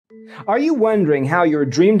Are you wondering how your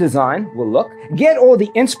dream design will look? Get all the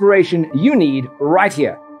inspiration you need right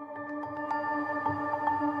here.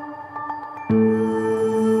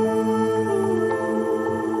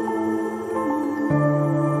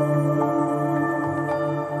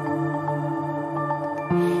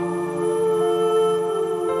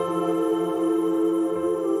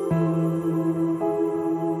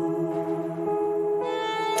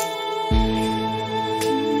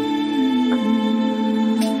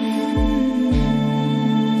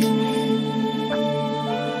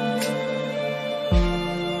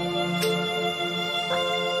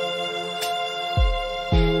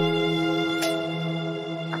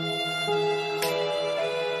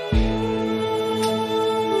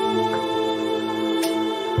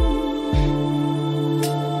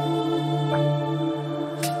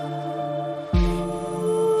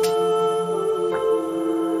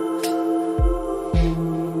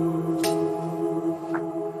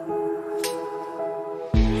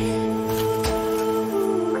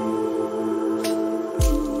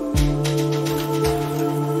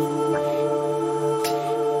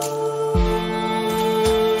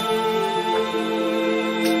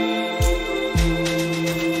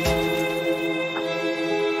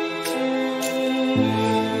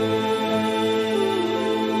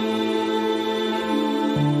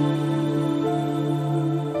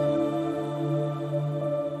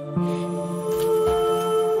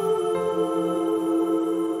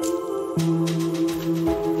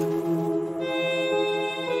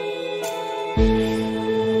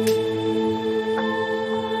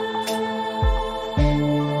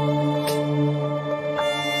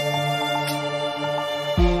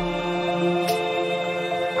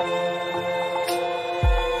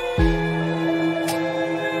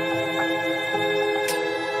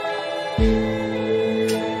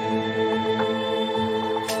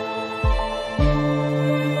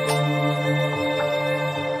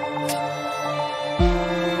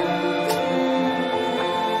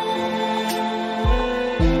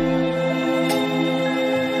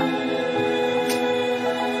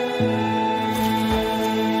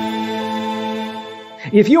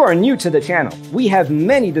 If you are new to the channel, we have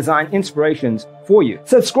many design inspirations for you.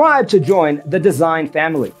 Subscribe to join the design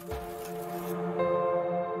family.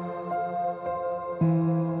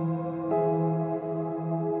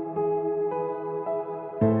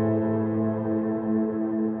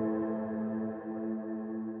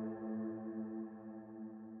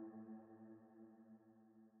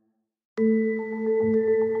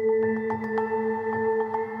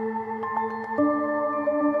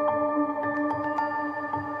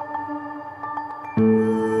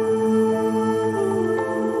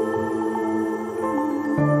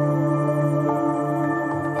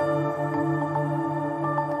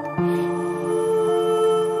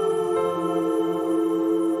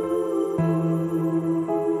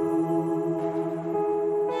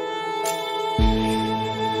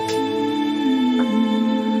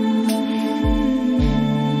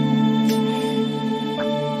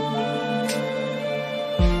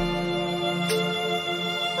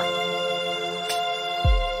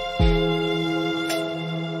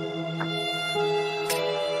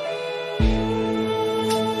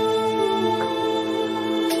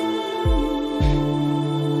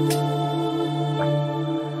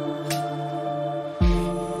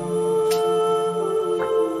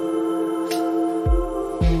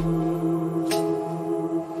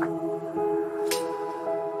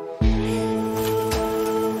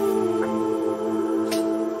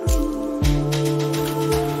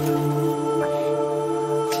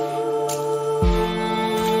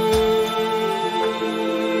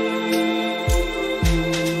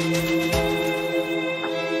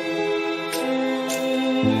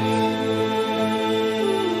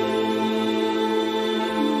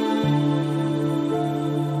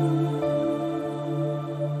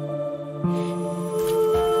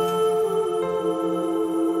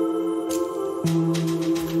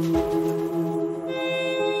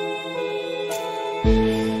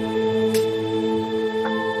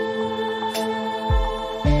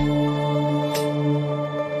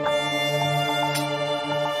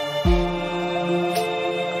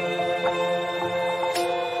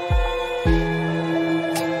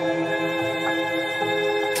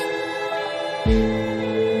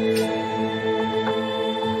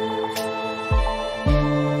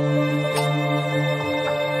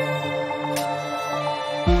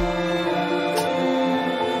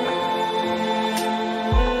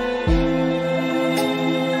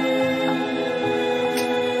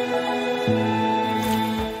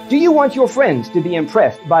 Do you want your friends to be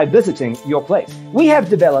impressed by visiting your place? We have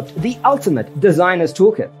developed the ultimate designer's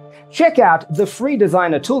toolkit. Check out the free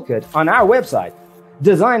designer toolkit on our website,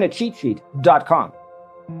 designercheatsheet.com.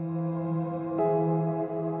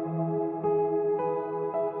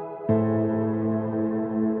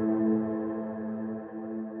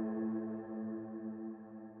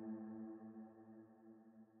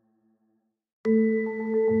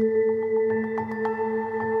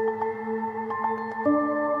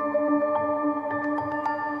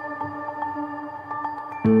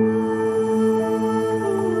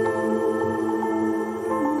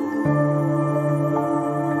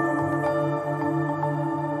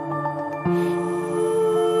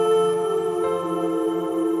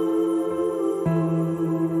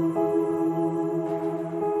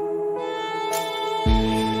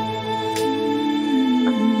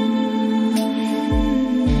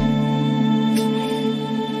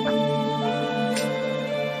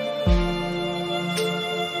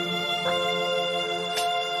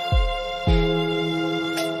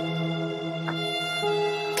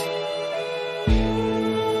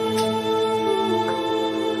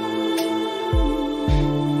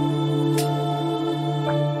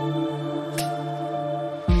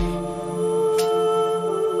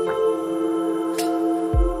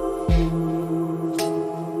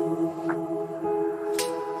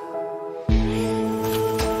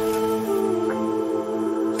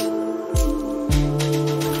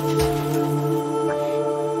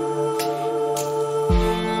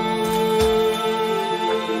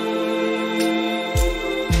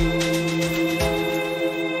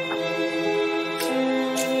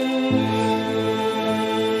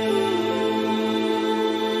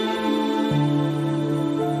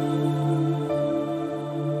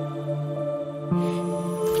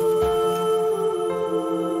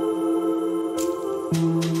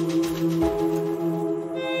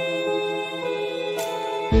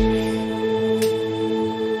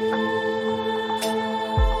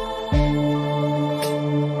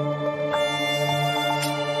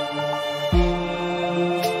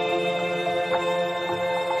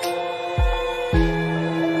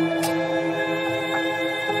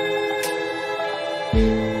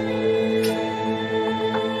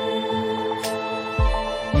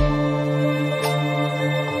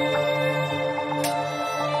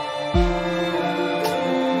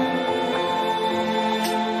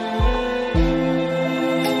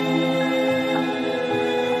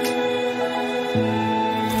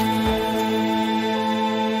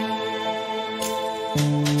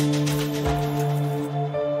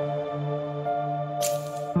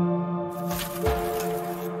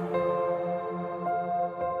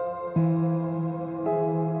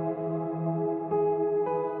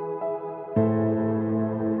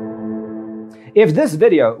 If this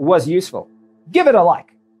video was useful, give it a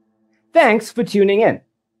like. Thanks for tuning in.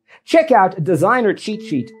 Check out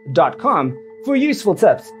designercheatsheet.com for useful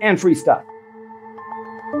tips and free stuff.